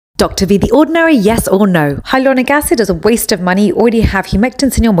Dr. V, the ordinary, yes or no? Hyaluronic acid is a waste of money. You already have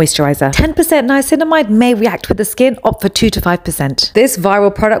humectants in your moisturizer. 10% niacinamide may react with the skin, opt for 2 to 5%. This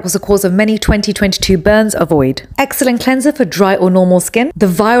viral product was the cause of many 2022 burns, avoid. Excellent cleanser for dry or normal skin. The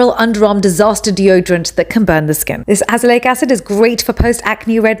viral underarm disaster deodorant that can burn the skin. This azelaic acid is great for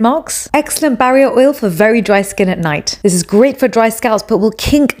post-acne red marks. Excellent barrier oil for very dry skin at night. This is great for dry scalps but will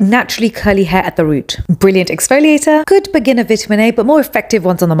kink naturally curly hair at the root. Brilliant exfoliator. Good beginner vitamin A but more effective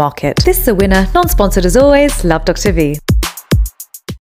ones on the market. This is a winner, non-sponsored as always. Love Dr. V.